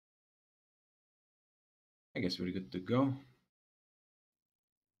I guess we're good to go.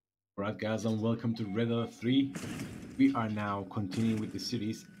 Alright guys, and welcome to rivalry 3. We are now continuing with the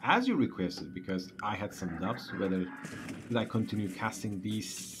series as you requested because I had some doubts whether should I continue casting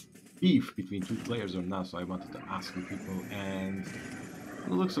this beef between two players or not, so I wanted to ask you people, and from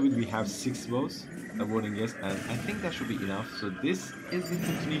the looks of it we have 6 votes voting yes, and I think that should be enough. So this is in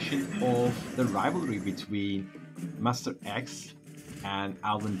continuation of the rivalry between Master X and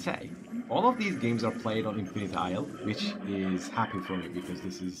Alvin Tay. All of these games are played on Infinite Isle, which is happy for me because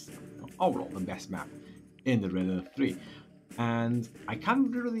this is overall the best map in the Red Dead 3. And I can't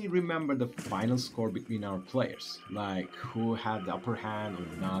really remember the final score between our players, like who had the upper hand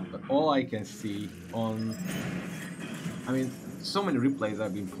or not, but all I can see on, so many replays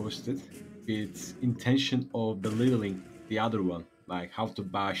have been posted, it's intention of belittling the other one, like how to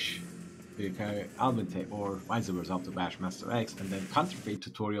bash the kind of Alvente or vice versa, how to bash Master X, and then counterfeit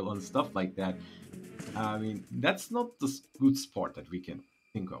tutorial and stuff like that. That's not the good sport that we can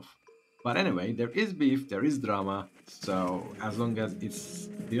think of. But anyway, there is beef, there is drama, so as long as it's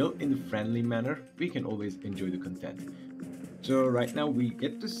still in a friendly manner, we can always enjoy the content. So right now we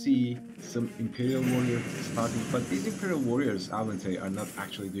get to see some Imperial warriors starting, but these Imperial warriors, Avante, are not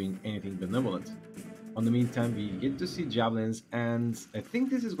actually doing anything benevolent. On the meantime, we get to see javelins, and I think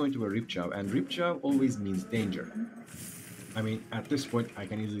this is going to be a Ripjaw, and Ripjaw always means danger. At this point, I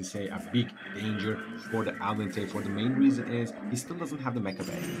can easily say a big danger for the Avante, for the main reason is he still doesn't have the Mecha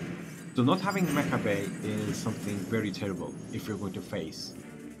Bay. So not having Mecha Bay is something very terrible if you're going to face.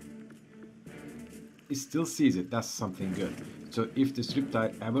 He still sees it, that's something good. So if this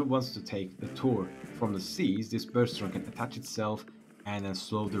Riptide ever wants to take the tour from the seas, this Bergstrom can attach itself and then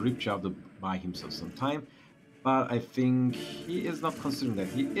slow the Ripjaw to buy himself some time. But I think he is not considering that.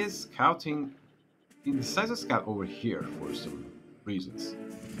 He is scouting, he decides to scout over here for some reasons.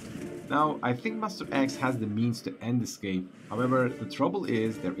 Now, I think Master X has the means to end this game. However, the trouble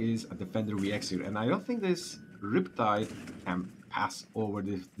is there is a Defender VX here, and I don't think this Riptide can pass over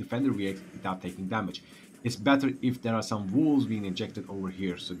the Defender VX without taking damage. It's better if there are some wolves being injected over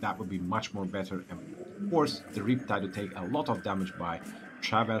here, so that would be much more better and force the Riptide to take a lot of damage by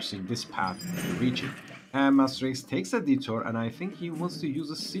traversing this path to reach it. And Master X takes a detour, and I think he wants to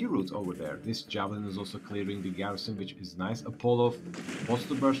use a sea route over there. This javelin is also clearing the garrison, which is nice. Apollo posts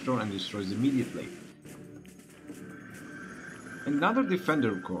the burst drone and destroys immediately. Another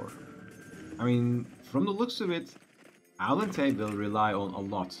defender core. From the looks of it, Alente will rely on a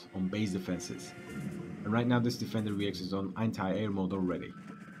lot on base defenses. And right now this defender VX is on anti-air mode already.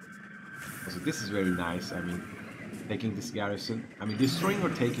 So this is very nice. Taking this garrison, destroying or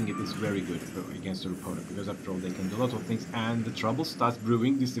taking it is very good against their opponent, because after all they can do a lot of things, and the trouble starts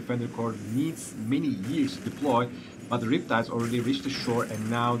brewing. This defender core needs many years to deploy, but the Riptides already reached the shore, and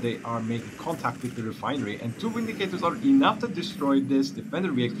now they are making contact with the refinery, and 2 Vindicators are enough to destroy this defender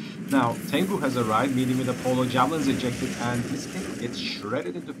VX. Now Tengu has arrived, meeting with Apollo, javelins ejected, and this Tengu gets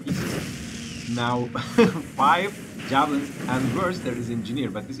shredded into pieces. Now 5 javelins, and worse, there is engineer,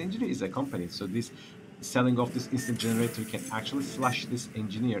 but this engineer is accompanied, so this selling off this instant generator can actually slash this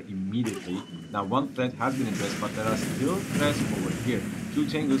engineer immediately. Now 1 threat has been addressed, but there are still threats over here. 2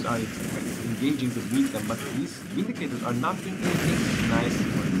 Tengus are engaging to meet them, but these Vindicators are not doing anything nice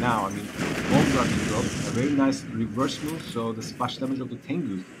for now. Bombs are being dropped, a very nice reverse move, so the splash damage of the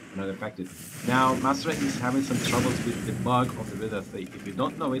Tengus are not affected. Now Master X is having some troubles with the bug of the Wither thing. If you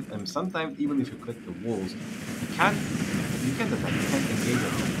don't know it, and sometimes even if you click the walls, you can't attack, you can't engage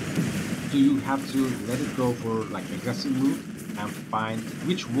them. So you have to let it go for like aggressive move and find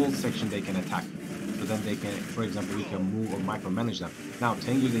which wall section they can attack. So then they can, for example, we can move or micromanage them. Now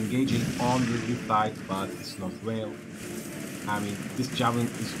Tengu is engaging on the Riptide, but it's not well. This javelin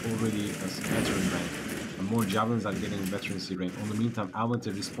is already a veteran rank, and more javelins are getting veterancy rank. On the meantime,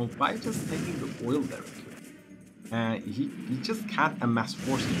 Alvante responds by just taking the oil directly. And he just can't amass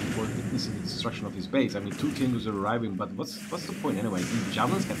forces before witnessing the destruction of his base. 2 Tengus are arriving, but what's the point anyway? These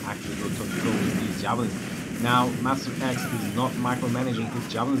javelins can actually go toe to toe with these javelins. Now Master X is not micromanaging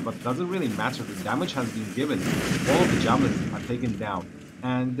his javelins, but doesn't really matter. The damage has been given. All of the javelins are taken down,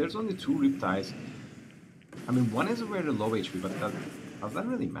 and there's only 2 Riptides. One is a very low HP, but does that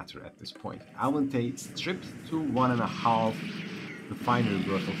really matter at this point? Alvante stripped to 1.5 refinery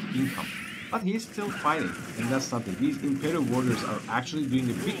worth of income. But he's still fighting, and that's something. These Imperial warriors are actually doing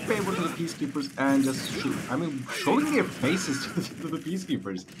a big favor to the Peacekeepers and just showing their faces to the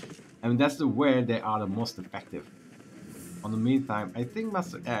Peacekeepers. That's where they are the most effective. On the meantime, I think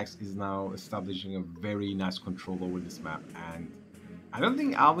Master X is now establishing a very nice control over this map, and I don't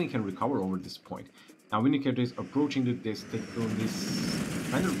think Alvin can recover over this point. Now Vindicator is approaching this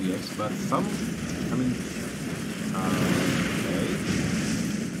Defender VX, but some, I mean,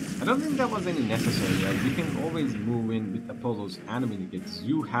 okay. I don't think that was any necessary, as you can always move in with Apollo's enemy units.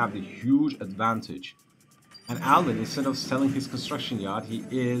 You have the huge advantage. And Alvin, instead of selling his construction yard,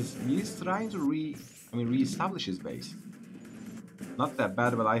 he's trying to re-establish his base. Not that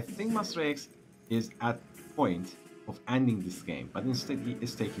bad, but I think Master X is at point of ending this game, but instead he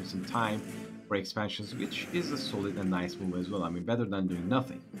is taking some time for expansions, which is a solid and nice move as well. I mean, better than doing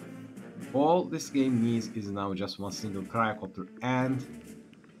nothing. All this game needs is now just one single cryocopter, and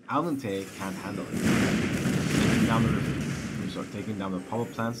Alvin can't handle it. Taking down the power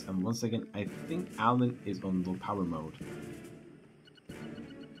plants, and once again, I think Alvin is on low power mode.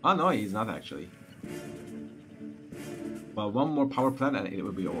 Oh no, he's not actually. Well, one more power plant and it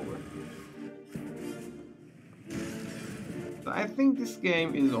will be over. So I think this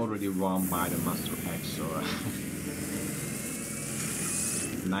game is already won by the Master X, so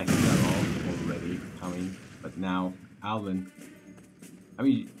nice that all already coming. But now Alvin, I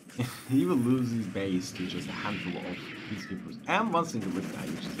mean, he will lose his base to just a handful of peacekeepers and one single riptide,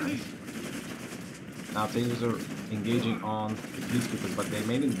 which is nice. Now Taylors are engaging on the peacekeepers, but they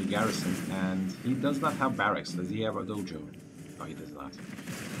made him the garrison, and he does not have barracks. Does he have a dojo? No, he does not.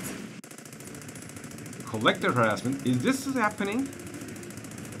 Collector harassment. Is this happening?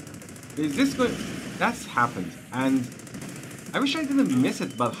 Is this going? That's happened, and I wish I didn't miss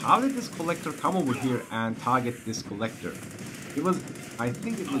it, but how did this collector come over here and target this collector? It was, I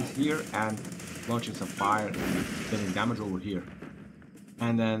think it was here and launching some fire and getting damage over here.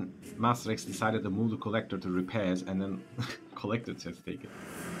 And then Master X decided to move the collector to repairs, and then collector just take it.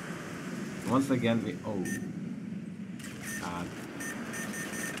 Once again,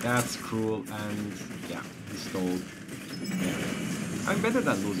 that's cruel, and yeah, he stole. Yeah. I'm better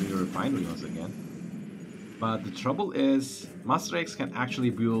than losing your refinery once again. But the trouble is, Master X can actually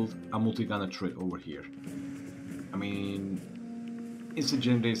build a multi-gunner turret over here. I mean, instant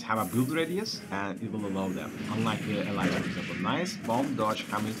generators have a build radius, and it will allow them. Unlike the Allies, for example. Nice bomb dodge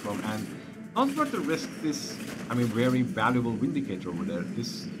coming from, and not worth the risk this, I mean, very valuable Vindicator over there.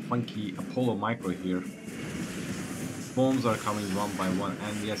 This funky Apollo micro here. Bombs are coming one by one,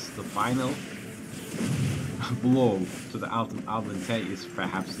 and yes, the final blow to the Alvin Tay is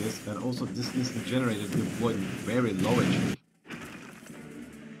perhaps this, and also this instant generator deployed very low HP.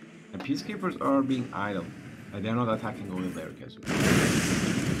 And peacekeepers are being idle, and they're not attacking all the barricades.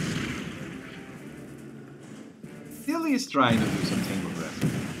 Still is trying to do some tango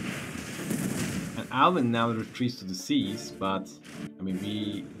aggressive. And Alvin now retreats to the seas, but I mean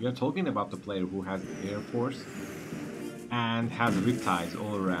we are talking about the player who has the Air Force and has riptides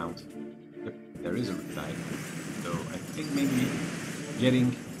all around. Yep, there is a riptide. So I think maybe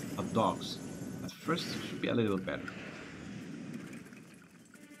getting a dogs at first should be a little better.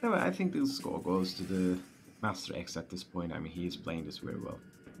 Anyway, I think the score goes to the Master X at this point. I mean, he is playing this very well.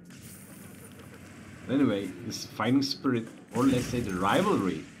 But anyway, this fighting spirit, or let's say the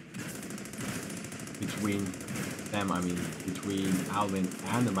rivalry between them, I mean, between Alvin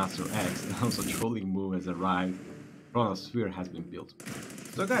and the Master X, and also trolling move has arrived. Chronosphere has been built.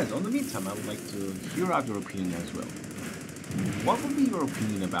 So guys, on the meantime, I would like to hear out your opinion as well. What would be your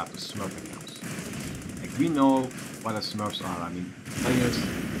opinion about the Smurfing house? Like, we know what the Smurfs are. I mean, players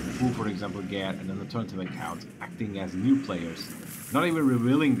who, for example, get an alternative account, acting as new players, not even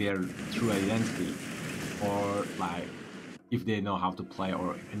revealing their true identity, or like, if they know how to play,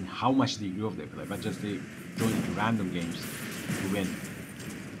 or in how much degree of they play, but just they join random games to win.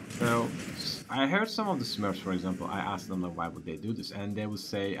 So I heard some of the Smurfs, for example, I asked them like, why would they do this, and they would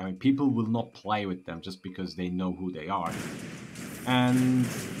say, I mean, people will not play with them just because they know who they are, and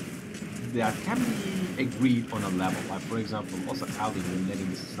that can be agreed on a level. Like, for example, also Alvin when letting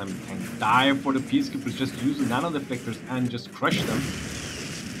the Islamic tank die for the peacekeepers, just use the nano deflectors and just crush them.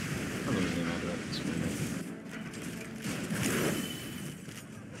 I don't really matter at this point.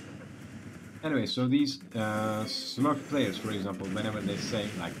 Anyway, so these Smurf players, for example, whenever they say,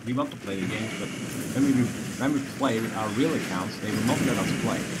 like, we want to play the games, but when we play with our real accounts, they will not let us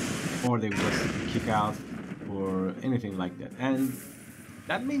play. Or they will just kick out, or anything like that. And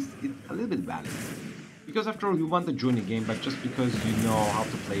that makes it a little bit valid. Because after all, you want to join the game, but just because you know how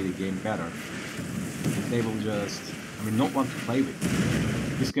to play the game better, they will just, I mean, not want to play with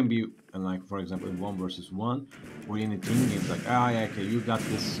you. This can be, like, for example, in 1 versus 1, or in a team games, like, ah, yeah, okay, you got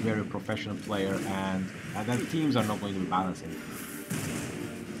this very professional player, and then teams are not going to be balancing.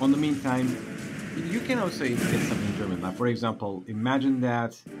 On the meantime, you can also get some enjoyment. Like, for example, imagine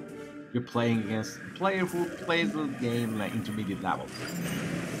that you're playing against a player who plays the game like intermediate level,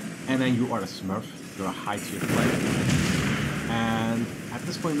 and then you are a Smurf, you're a high tier player, And at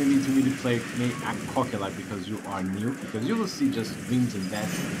this point, maybe intermediate player may act cocky like because you are new, because you will see just wins and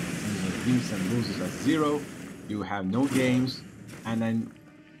deaths, and wins and loses at zero. You have no games, and then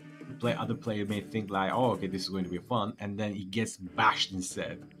other player may think like, oh, okay, this is going to be fun, and then he gets bashed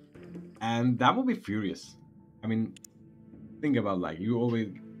instead, and that will be furious. I mean, think about like you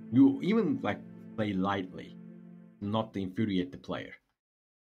even like play lightly, not to infuriate the player,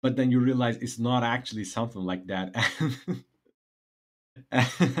 but then you realize it's not actually something like that,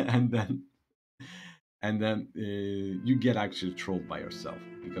 and then you get actually trolled by yourself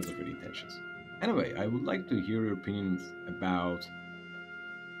because of your intentions. Anyway, I would like to hear your opinions about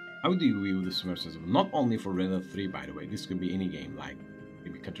how do you view the Smurf system? Not only for Red Dead 3, by the way. This could be any game, like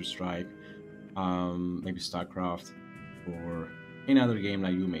maybe Counter Strike, maybe StarCraft, or any other game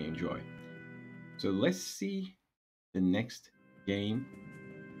that you may enjoy. So let's see the next game.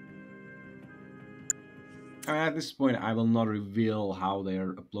 I mean, at this point, I will not reveal how they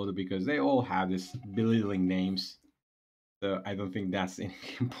are uploaded because they all have this belittling names. So I don't think that's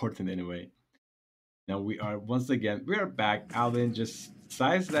important anyway. Now we are once again we are back. Alvin just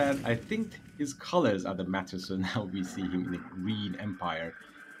decides that I think his colors are the matter. So now we see him in the green empire,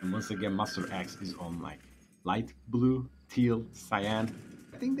 and once again Master X is on like light blue, teal, cyan.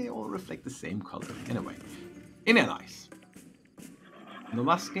 I think they all reflect the same color. Anyway, in allies. In the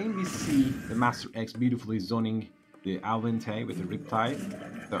last game, we see the Master X beautifully zoning the Alvin Tay with the Riptide.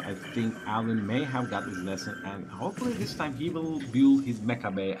 So I think Alvin may have got his lesson, and hopefully this time he will build his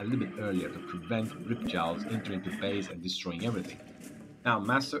Mecha Bay a little bit earlier to prevent Ripjaws entering the base and destroying everything. Now,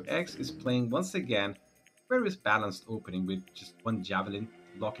 Master X is playing once again very balanced opening with just one javelin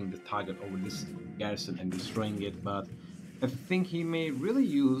blocking the target over this garrison and destroying it, but I think he may really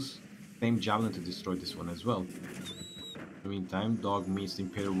use same javelin to destroy this one as well. In the meantime, Dog meets the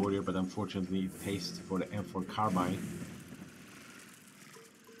Imperial Warrior, but unfortunately it pays for the M4 carbine.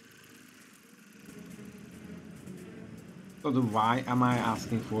 So why am I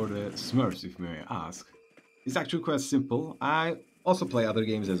asking for the Smurfs, if you may ask? It's actually quite simple. I also play other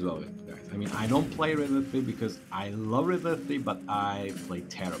games as well, guys. I mean, I don't play Red Dead 3 because I love Red Dead 3, but I play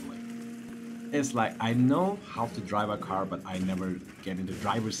terribly. It's like I know how to drive a car, but I never get in the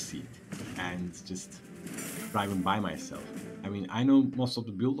driver's seat and just driving by myself. I mean, I know most of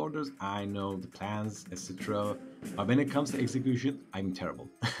the build orders, I know the plans, etc. But when it comes to execution, I'm terrible.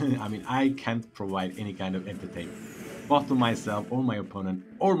 I mean, I can't provide any kind of entertainment, both to myself or my opponent,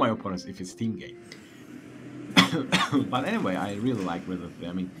 or my opponents if it's team game. But anyway, I really like Red Dead 3.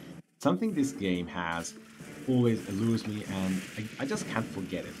 I mean, something this game has always allures me, and I just can't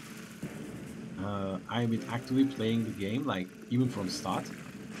forget it. I've been actively playing the game, like even from start.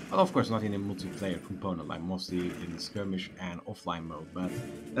 Well, of course, not in a multiplayer component, like mostly in skirmish and offline mode. But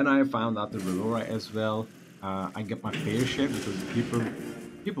then I found out the rivalry as well. I get my fair share because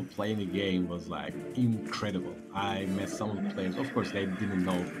people playing the game was like incredible. I met some of the players. Of course, they didn't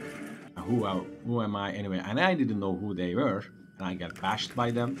know who am I anyway, and I didn't know who they were, and I got bashed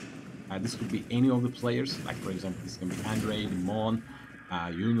by them. This could be any of the players, like for example, this can be Andre, Demon,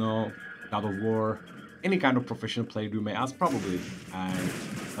 God of War, any kind of professional player you may ask. Probably I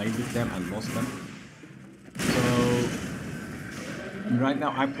played with them and lost them. So right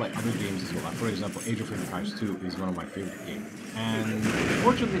now I play other games as well. Like for example, Age of Empires 2 is one of my favorite games, and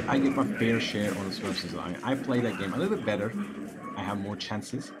fortunately I get my fair share on the Smurfs as well. I play that game a little bit better. I have more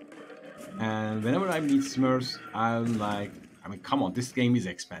chances. And whenever I meet Smurfs, I'm like, I mean, come on, this game is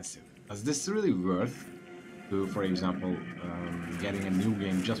expensive. Is this really worth to, for example, getting a new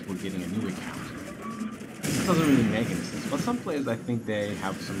game just for getting a new account? It doesn't really make any sense. But some players, I think they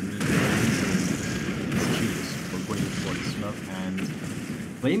have some really excuses for going for the Smurf,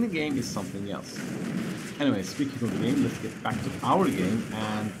 and playing the game is something else. Anyway, speaking of the game, let's get back to our game.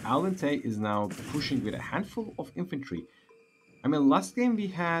 And Alente is now pushing with a handful of infantry. I mean, last game we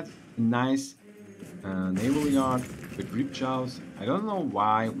had a nice naval yard with ripjaws. I don't know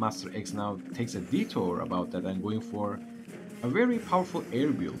why Master X now takes a detour about that and going for a very powerful air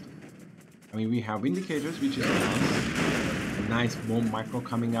build. I mean, we have indicators, which is nice. A nice bomb micro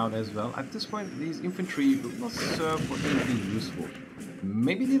coming out as well. At this point, these infantry will not serve for anything useful.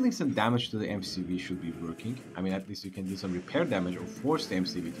 Maybe dealing some damage to the MCV should be working. I mean, at least you can do some repair damage or force the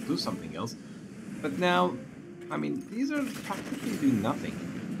MCV to do something else. But now, I mean, these are practically doing nothing.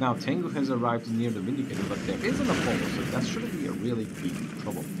 Now, Tengu has arrived near the Vindicator, but there isn't a Apollo, so that shouldn't be a really big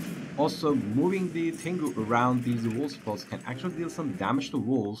trouble. Also, moving the Tengu around these wall spots can actually deal some damage to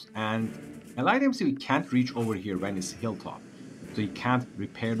walls, and Allied MCV can't reach over here when it's hilltop, so he can't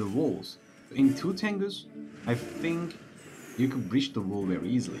repair the walls. In two Tengus, I think you can breach the wall very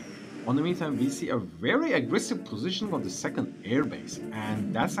easily. On the meantime, we see a very aggressive positioning of the second airbase,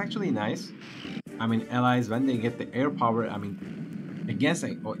 and that's actually nice. I mean, allies, when they get the air power, I mean, against,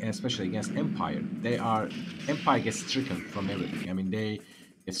 or especially against Empire, Empire gets stricken from everything. I mean, they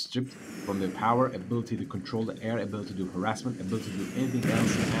get stripped from their power, ability to control the air, ability to do harassment, ability to do anything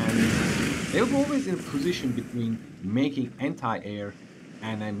else, and they're always in a position between making anti-air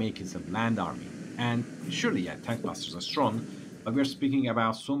and then making some land army. And surely, yeah, tank busters are strong, but we're speaking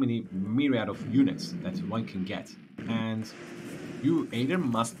about so many myriad of units that one can get, and you either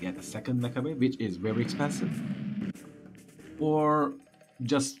must get a second mecha, which is very expensive, or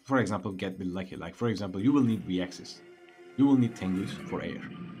just, for example, get the lucky. Like, for example, you will need VXs. You will need Tengus for air.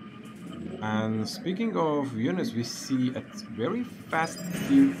 And speaking of units, we see a very fast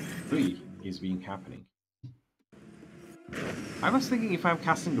tier 3 is being happening. I was thinking if I'm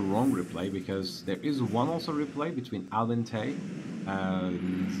casting the wrong replay, because there is one also replay between Alvin Tay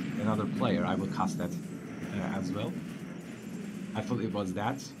and another player. I will cast that as well. I thought it was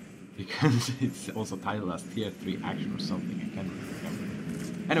that, because it's also titled as tier 3 action or something. I can't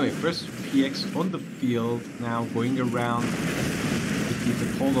remember. Anyway, first PX on the field now, going around with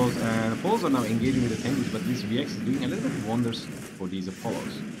these Apollos, and Apollos are now engaging with the Tengus, but this VX is doing a little bit of wonders for these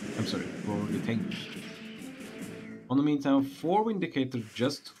Apollos. I'm sorry, for the Tengus. On the meantime, 4 Vindicator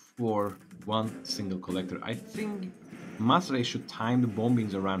just for one single collector. I think Master Ace should time the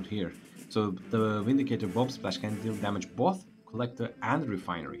bombings around here, so the Vindicator Bomb Splash can deal damage both collector and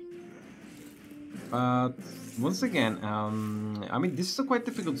refinery. But once again, I mean, this is a quite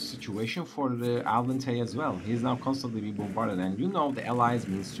difficult situation for the Alvin Tay as well. He's now constantly being bombarded, and you know the allies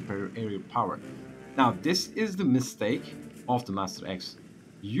means superior aerial power. Now, this is the mistake of the Master X.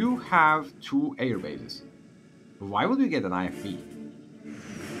 You have 2 air bases. Why would you get an IFV?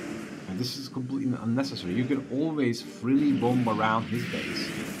 And this is completely unnecessary. You can always freely bomb around his base.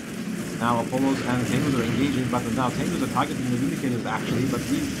 Now Apollos and Tengus are engaging, but now Tengus are targeting the Vindicators actually, but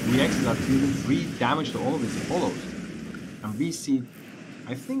these VXs are dealing free damage to all of these Apollos. And we see,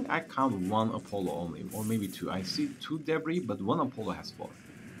 I think I count 1 Apollo only, or maybe 2. I see 2 debris, but 1 Apollo has fallen.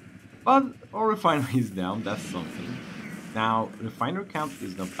 But our refinery is down, that's something. Now, refinery count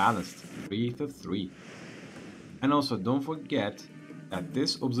is now balanced, 3-3. And also, don't forget that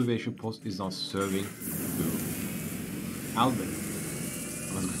this observation post is not serving to Alvin.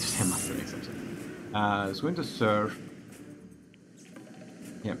 I was going to say Master X, actually. It's going to serve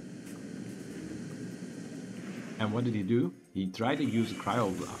him. And what did he do? He tried to use a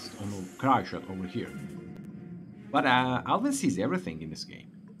cryoblast on the cryo shot over here. But Alvin sees everything in this game.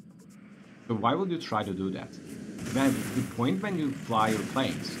 So why would you try to do that? Then the point when you fly your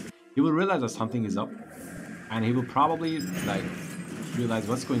planes, he will realize that something is up, and he will probably like realize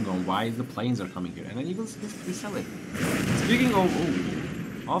what's going on, why the planes are coming here, and then he will sell it. Speaking of,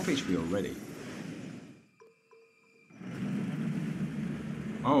 off HP already.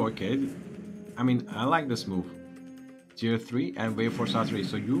 Oh, okay. I mean, I like this move. Tier 3 and Wave Force R3,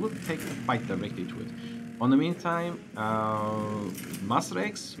 so you will take the fight directly to it. On the meantime, Master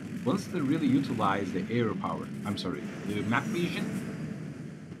X wants to really utilize the air power. I'm sorry, the map vision.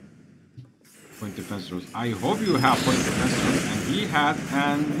 Point defense throws. I hope you have point defense throws, and he had,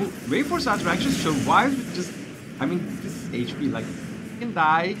 and Wave Force R3 actually survives with just, I mean, this is HP, like, you can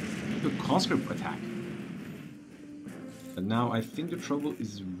die to conscript attack. But now I think the trouble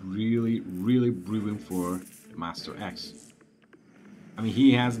is really brewing for Master X. I mean,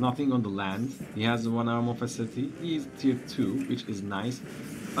 he has nothing on the land. He has one armor facility. He is tier 2, which is nice.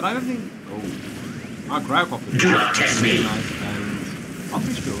 But I don't think... Oh. Cryocopter. That's really nice. And I'll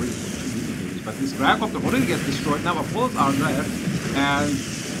fish already for 2 indicators. But this Cryocopter already gets destroyed. Now Apollos are there. And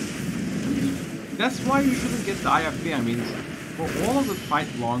that's why you shouldn't get the IFV. I mean, for all of the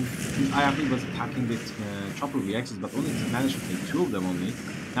fight long, this IFV was attacking the chopper VXs, but only managed to take 2 of them only.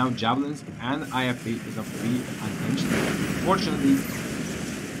 Now Javelins and IFV is a free unhinged. Fortunately,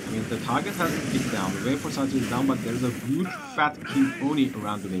 I mean, the target hasn't hit down, the Wave Force is down, but there's a huge fat King Oni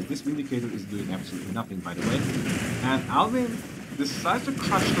around the base. This Vindicator is doing absolutely nothing, by the way. And Alvin decides to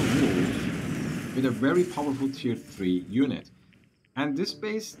crush the walls with a very powerful tier 3 unit. And this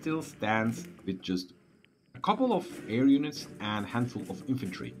base still stands with just a couple of air units and a handful of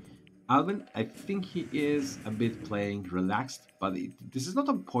infantry. Alvin, I think he is a bit playing relaxed, but this is not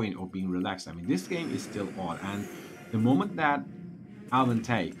a point of being relaxed. I mean, this game is still on, and the moment that Alvin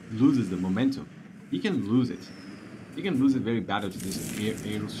Tay loses the momentum, he can lose it. He can lose it very badly to this air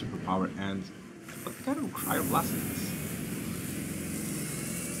superpower, and what kind of cryoblast is this?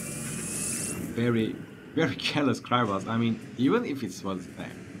 Very careless cryoblast. I mean, even if it was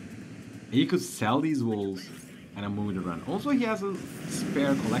there, he could sell these walls and I'm moving around. Also, he has a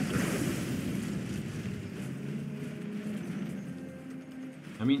spare collector.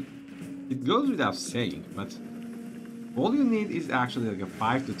 I mean, it goes without saying, but all you need is actually like a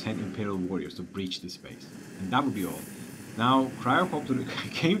 5 to 10 Imperial Warriors to breach this base. And that would be all. Now, Cryocopter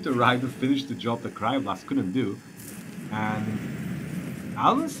came to ride to finish the job that Cryoblast couldn't do. And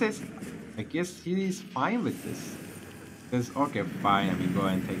Alvin says, I guess he is fine with this. Says, okay, fine, I mean, go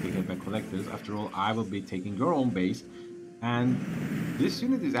ahead and take the hit by collectors. After all, I will be taking your own base. And this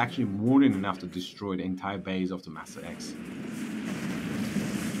unit is actually more than enough to destroy the entire base of the Master X.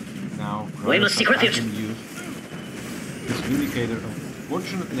 Now, Cryoblast can use this Vindicator,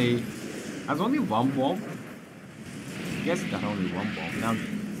 unfortunately, has only one bomb. I guess that only one bomb. Now,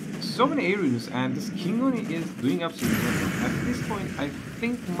 so many air units, and this King Oni is doing absolutely nothing. At this point, I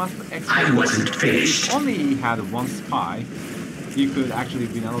think Master X. I wasn't finished. If only he had one spy, he could actually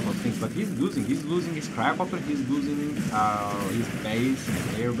win a lot of things. But he's losing. He's losing his Cryocopter. He's losing his base,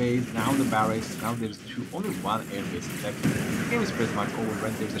 his air base. Now the barracks. Now there's only one air base left. The game is pretty much over.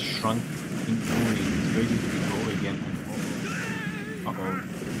 Right? There's a shrunk King Oni. He's waiting to be rolled again.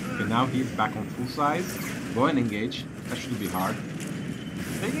 Okay, now he's back on full size. Go and engage. That should be hard.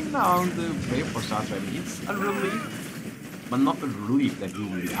 Taking down the Brave Force Archer, I mean, it's a relief, but not a relief that you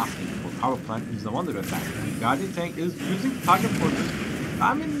will be asking for. Power Plant is the one to attack. The Guardian Tank is using Target Fortress.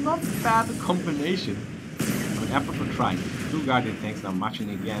 I mean, not bad combination. I mean, effort for trying. Two Guardian Tanks now matching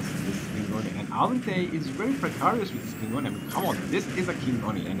against this King Oni, and Alvin is very precarious with this King Oni. I mean, come on, this is a King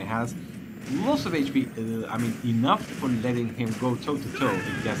Oni, and it has lots of HP. I mean, enough for letting him go toe-to-toe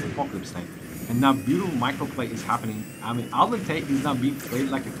against the Apocalypse Tank. And now beautiful microplay is happening. I mean, Alvin is now being played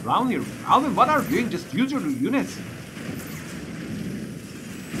like a clown here. Alvin, what are you doing? Just use your units.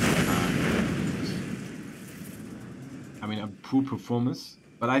 I mean, a poor performance,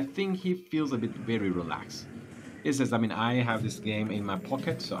 but I think he feels a bit very relaxed. He says, I mean, I have this game in my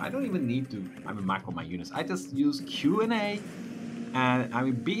pocket, so I don't even need to, macro my units. I just use Q&A, and I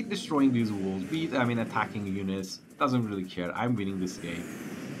mean, be it destroying these walls, be it, attacking units, doesn't really care. I'm winning this game.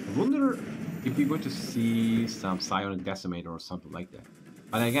 I wonder if we're going to see some Psionic Decimator or something like that.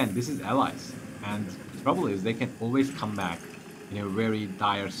 But again, this is allies, and the trouble is they can always come back in a very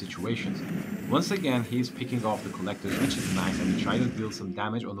dire situations. Once again, he's picking off the collectors, which is nice, and he tries to deal some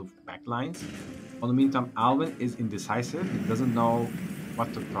damage on the back lines. On the meantime, Alvin is indecisive. He doesn't know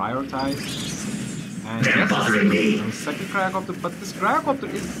what to prioritize. And yes, second Cryocopter, but this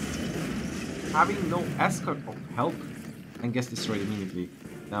Cryocopter is having no escort of help and gets destroyed immediately.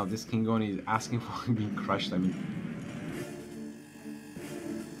 Now this King Oni is asking for being crushed. I mean,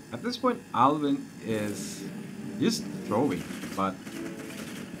 at this point, Alvin is just throwing, but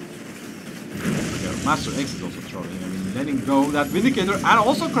yeah, Master X is also throwing. I mean, letting go that Vindicator and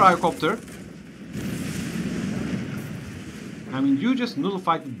also Cryocopter. I mean, you just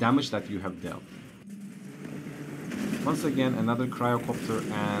nullified the damage that you have dealt. Once again, another Cryocopter,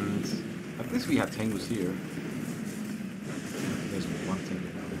 and at least we had Tengus here. There's one Tengu.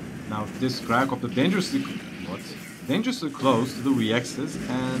 Now this Cryocopter dangerously close to the reactors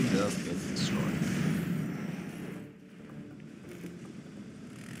and just gets destroyed.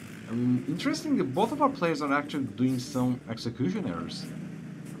 Interestingly, both of our players are actually doing some execution errors.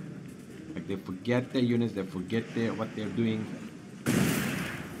 Like they forget their units, they forget what they're doing.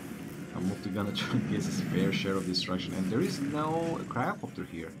 Multi-gunner gets his fair share of destruction, and there is no Cryocopter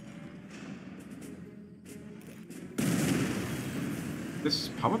here. This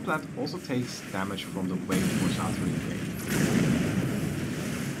power plant also takes damage from the Wave Force Artillery game.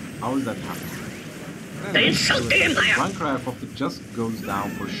 How is that happening? One Cryocopter just goes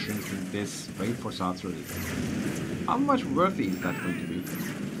down for shrinking this Wave Force Artillery. How much worthy is that going to be?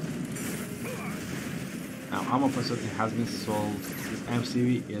 Now, Armor Facility has been sold. This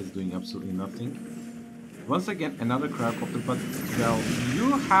MCV is doing absolutely nothing. Once again, another Cryocopter, but well,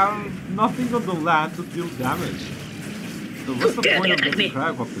 you have nothing on the land to deal damage. So what's the point of getting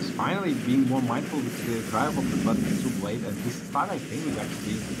Cryocopters? Finally being more mindful with the Cryocopter, but it's too late, and this time I think is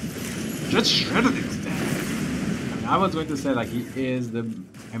actually just shredded instead. I mean, I was going to say like he is the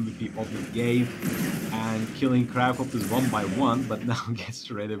MVP of the game and killing Cryocopters one by one, but now gets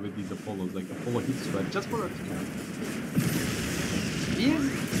shredded with these Apollos, like Apollo hits shred just for a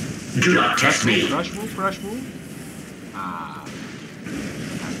Do not test me. Crush move. Ah.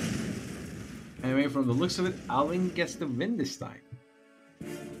 Anyway, from the looks of it, Alvin gets the win this time.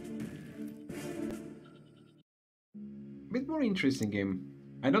 A bit more interesting game.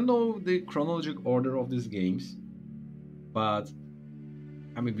 I don't know the chronological order of these games, but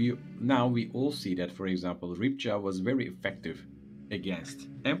I mean, we all see that, for example, Ripja was very effective against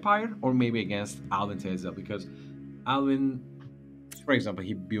Empire or maybe against Alvin Tezel, because Alvin, for example,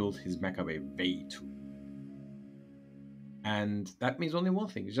 he built his mecha bay way too. And that means only one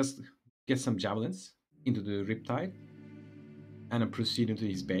thing: just get some javelins into the Riptide and then proceed into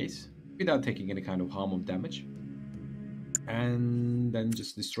his base without taking any kind of harm or damage. And then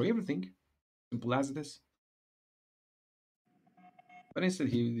just destroy everything. Simple as it is. But instead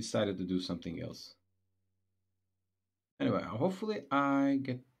he decided to do something else. Anyway, hopefully I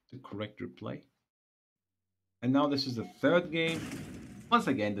get the correct replay. And now this is the third game. Once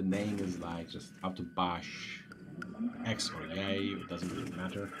again, the name is like just how to bash X or yay, it doesn't really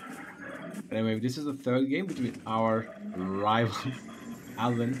matter. Anyway, this is the third game between our rivals,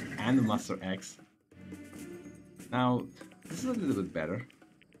 Alvin and Master X. Now, this is a little bit better.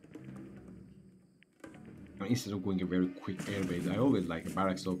 I mean, instead of going a very quick airbase, I always like a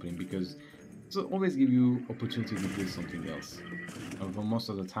barracks opening because it always give you opportunity to do something else. And for most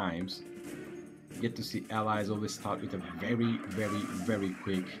of the times, you get to see allies always start with a very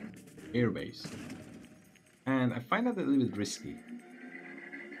quick airbase. And I find that a little bit risky.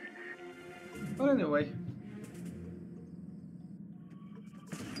 But anyway.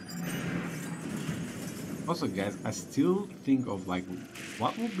 Also guys, I still think of like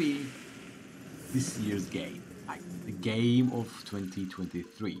what would be this year's game, like the game of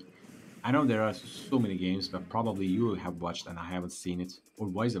 2023. I know there are so many games, but probably you have watched and I haven't seen it, or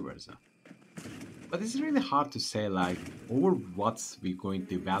vice versa. But it's really hard to say like over what we're going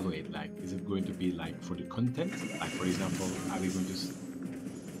to evaluate. Like, is it going to be like for the content? Like for example, are we going to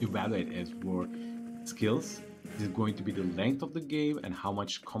evaluate as for skills? Is it going to be the length of the game and how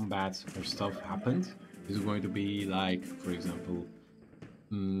much combat or stuff happened? Is it going to be like, for example,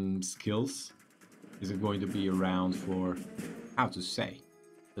 skills? Is it going to be around for, how to say,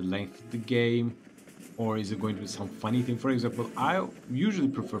 the length of the game? Or is it going to be some funny thing? For example, I usually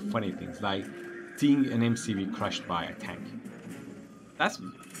prefer funny things, like seeing an MCV crushed by a tank. That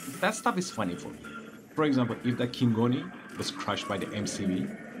stuff is funny for me. For example, if the Kingoni was crushed by the MCV,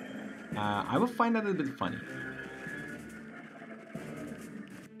 I would find that a bit funny.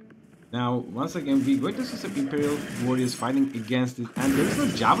 Now, once again, we're going to see some Imperial Warriors fighting against it, and there is no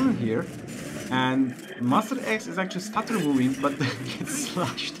Javelin here. And Master X is actually stutter moving, but gets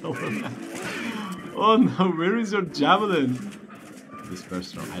slashed over that. Oh no, where is your Javelin? This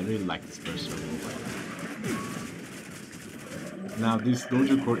burst throw, I really like this burst throw move. Now this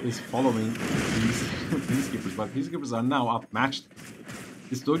Dojo Core is following these Peacekeepers, but Peacekeepers are now outmatched.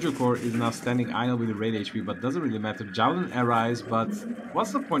 This Dojo Core is now standing idle with the raid HP, but doesn't really matter. Javelin arrives, but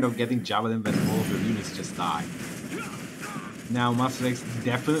what's the point of getting Javelin when all of your units just die? Now Master X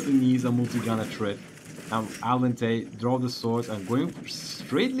definitely needs a multi-gunner turret. Now Alvin draw the swords and going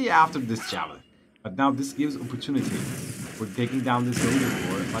straightly after this Javelin. But now this gives opportunity for taking down this Dojo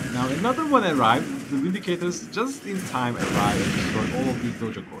Core. But now another one arrived. The Vindicators just in time arrive and destroy all of these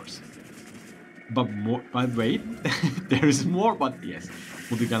Dojo Cores. But wait, there is more, but yes.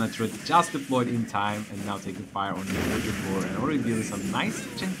 Multi-gunner turret just deployed in time and now taking fire on the Dojo Core and already dealing some nice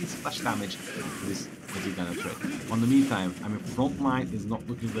chunky splash damage to this multi-gunner turret. On the meantime, I mean, front line is not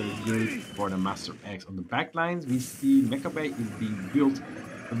looking very good for the Master X. On the back lines, we see Mecha Bay is being built.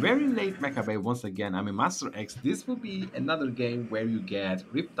 A very late Mecha Bay once again. I mean, Master X, this will be another game where you get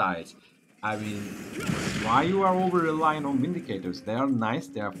Riptides. I mean, why you are over-relying on Vindicators? They are nice,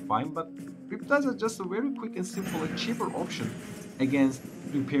 they are fine, but Riptides are just a very quick and simple and cheaper option against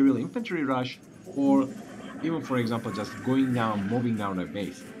Imperial Infantry Rush, or even, for example, just going down, moving down their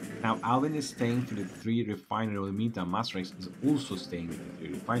base. Now, Alvin is staying to the 3 refinery, in the meantime, Master X is also staying with the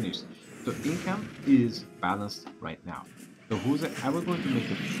 3 refineries. So income is balanced right now. So who's ever going to make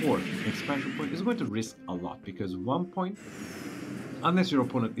the 4th expansion point is going to risk a lot, because 1 point, unless your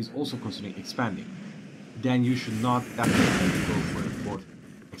opponent is also considering expanding, then you should not definitely go for the 4th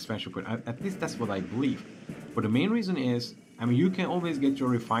expansion point. At least that's what I believe. But the main reason is, I mean, you can always get your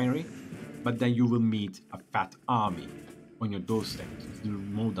refinery, but then you will meet a fat army on your doorstep to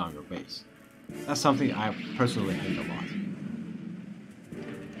mow down your base. That's something I personally hate a lot.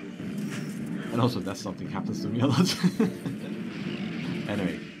 And also that's something happens to me a lot.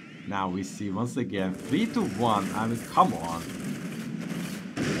 Anyway, now we see once again 3-1. I mean, come on.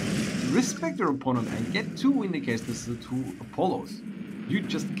 Respect your opponent and get 2 indicators to 2 Apollos. You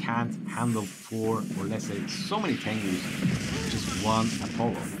just can't handle 4 or let's say so many Tengus, just 1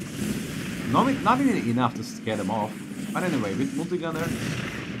 Apollo. Not even enough to scare them off. But anyway, with multi-gunner,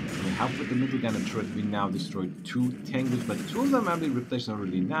 we help with the multi-gunner turret, we now destroyed 2 Tengus, but 2 of them have been replaced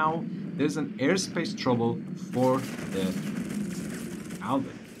already. Now there's an airspace trouble for the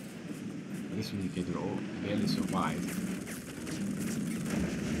Alvin. This indicator barely survived.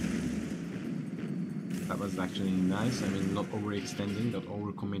 was actually nice. I mean, not overextending, not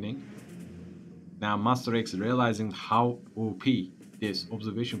overcommitting. Now, Master X realizing how OP this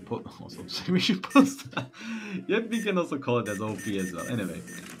observation post, observation post. Yet we can also call it as OP as well. Anyway,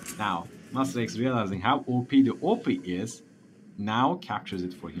 now Master X realizing how OP the OP is, now captures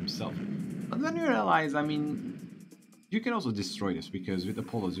it for himself. But then you realize, I mean, you can also destroy this because with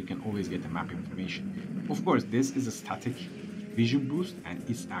Apollos you can always get the map information. Of course, this is a static vision boost and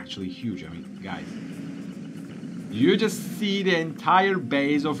it's actually huge. I mean, guys, you just see the entire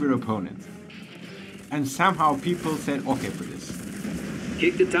base of your opponent. And somehow people said okay for this.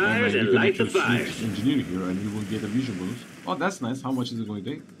 Kick the tires and light the fires. Engineer here and you will get a vision boost. Oh, that's nice. How much is it going to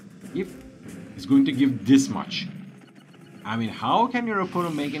take? If it's going to give this much. I mean, how can your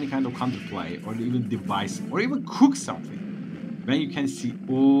opponent make any kind of counterplay or even device or even cook something when you can see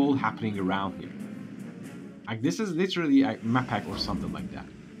all happening around here? Like, this is literally a map pack or something like that.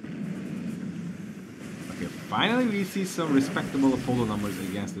 Okay, finally we see some respectable Apollo numbers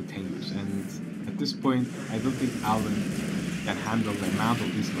against the Tengus, and at this point I don't think Alvin can handle the amount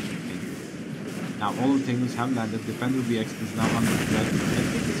of this much of Tengus. Now all the Tengus have landed, Defender VX is now under threat. I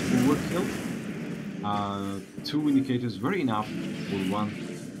think it's overkill. 2 Vindicators very enough for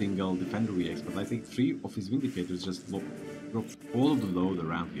 1 single Defender VX, but I think 3 of his Vindicators just dropped all of the load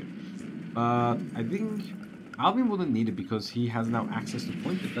around here. But I think Alvin wouldn't need it because he has now access to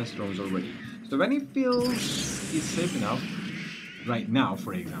point defense drones already. So when he feels he's safe enough, right now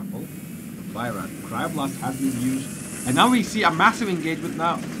for example, the fly around Cryoblast has been used, and now we see a massive engagement.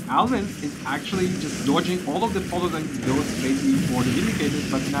 Now Alvin is actually just dodging all of the follows and goes straight for the Vindicators,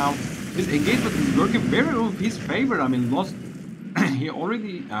 but now his engagement is working very well in his favor. I mean, lost. He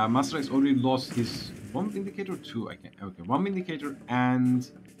already, Master X already lost his 1 Vindicator, 2. I can't. Okay, 1 Vindicator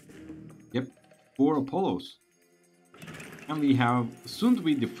and yep, 4 Apollos. And we have soon to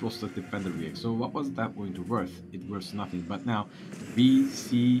be defrosted Defender VX. So what was that going to worth? It worth nothing. But now we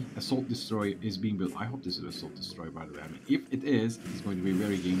see Assault Destroyer is being built. I hope this is Assault Destroyer, by the way. I mean, if it is, it's going to be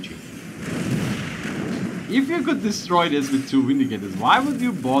very game changing. If you could destroy this with 2 Vindicators, why would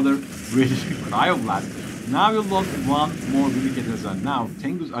you bother with Cryoblast? Now you lost 1 more Vindicator, and now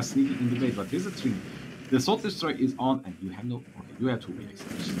Tengus are sneaking in the base, but here's the thing. The Assault Destroyer is on and you have no... Okay, you have 2 VX,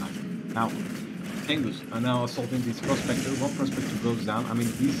 which is nice. Now, Tengus are now assaulting this Prospector. 1 Prospector goes down. I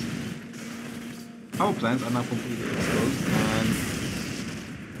mean, these power plants are now completely exposed, and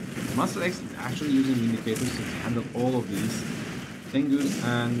Master X is actually using Vindicators to handle all of these Tengus,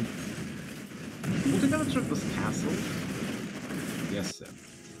 and Multi-Gunner Truck was cancelled. Yes, sir.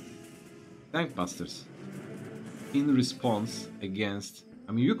 Tank Busters. In response against...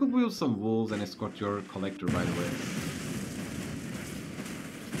 I mean, you could build some wolves and escort your collector, by the way.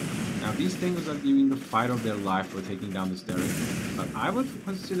 Now, these things are giving the fight of their life for taking down this turret. But I would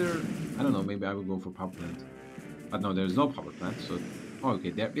consider... I don't know, maybe I would go for power plant. But no, there's no power plant, so... Oh,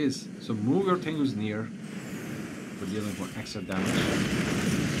 okay, there is. So move your Tengus near for dealing with extra damage.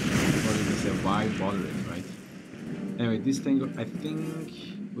 Or you can say, why bother it, right? Anyway, this thing, I think,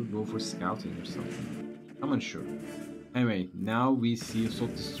 will go for scouting or something. I'm unsure. Anyway, now we see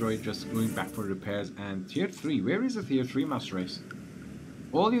Assault Destroyer just going back for repairs, and Tier 3. Where is the Tier 3 Master Race?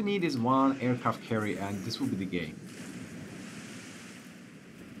 All you need is 1 aircraft carry, and this will be the game.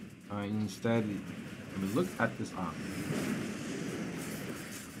 Instead, I mean, look at this arm.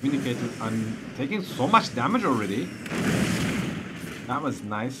 Vindicator, I'm taking so much damage already. That was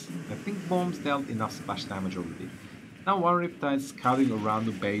nice. I think bombs dealt enough splash damage already. Now 1 Riptide scouting around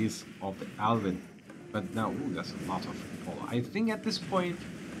the base of the Alvin. But now, ooh, that's a lot of Apollo. I think at this point,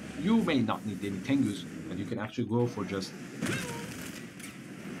 you may not need any Tengus, but you can actually go for just...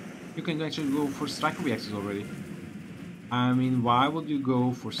 You can actually go for Striker VXs already. I mean, why would you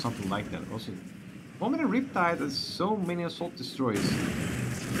go for something like that? Also, so many Riptide, there's so many Assault Destroyers.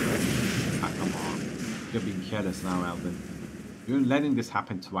 Ah, come on. You're being careless now, Alvin. You're letting this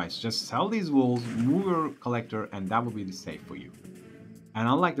happen twice. Just sell these walls, move your collector, and that will be the safe for you. And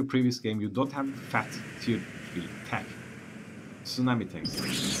unlike the previous game, you don't have fat tier 3 tech. Tsunami tanks.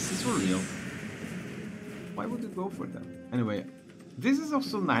 Is this for real? Why would you go for that? Anyway, this is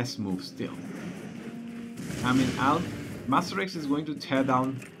also a nice move still. I mean, Master X is going to tear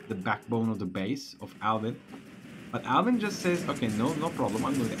down the backbone of the base of Alvin. But Alvin just says, okay, no problem,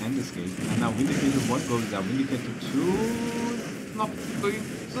 I'm going to end this game. And now Vindicator 1 goes down, Vindicator 2... Not going to...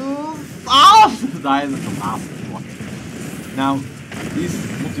 Oh! Dies at the last one. Now, these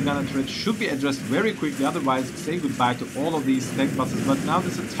multi-gunner threats should be addressed very quickly, otherwise say goodbye to all of these tank buses. But now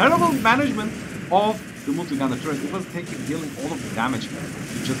there's a terrible management of the multi-gunner turret, it was dealing all of the damage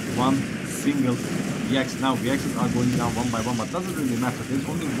to just one single VX. Now VXs are going down one by one, but doesn't really matter. There's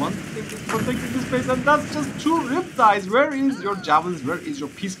only one thing that's protecting this base, and that's just two Riptides. Where is your javelins? Where is your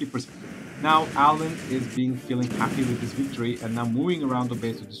peacekeepers? Now Alvin is feeling happy with this victory and now moving around the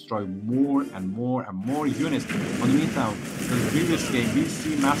base to destroy more and more and more units. On the meantime, in the previous game, we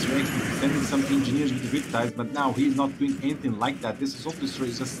see Master X sending some engineers with the Riptides, but now he's not doing anything like that. This Assault Destroyer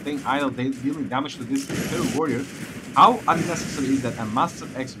is just staying idle, dealing damage to this Terror Warrior. How unnecessary is that? And Master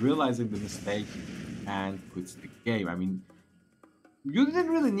X realizing the mistake and quits the game. I mean, you didn't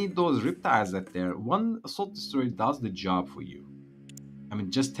really need those Riptides that there. One Assault Destroyer does the job for you. I mean,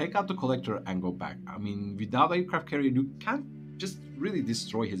 just take out the collector and go back. I mean, without aircraft carrier, you can't just really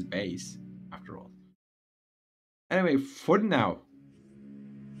destroy his base, after all. Anyway, for now,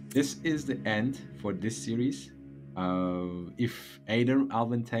 this is the end for this series. If either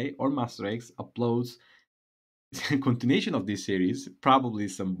Alvente or Master X uploads continuation of this series, probably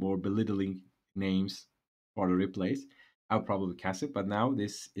some more belittling names for the replays, I'll probably cast it. But now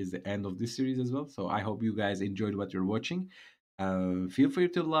this is the end of this series as well. So I hope you guys enjoyed what you're watching. Feel free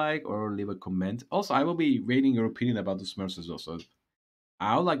to like or leave a comment. Also, I will be waiting your opinion about the Smurfs as well. So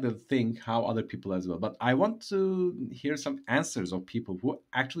I would like to think how other people as well. But I want to hear some answers of people who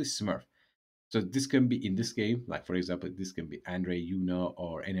actually Smurf. So this can be in this game, like for example, this can be Andre, Yuna,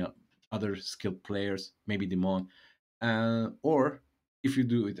 or any other skilled players, maybe Demon. Or if you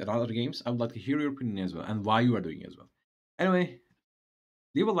do it at other games, I would like to hear your opinion as well and why you are doing it as well. Anyway,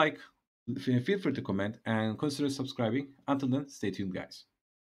 leave a like, feel free to comment, and consider subscribing. Until then, stay tuned, guys.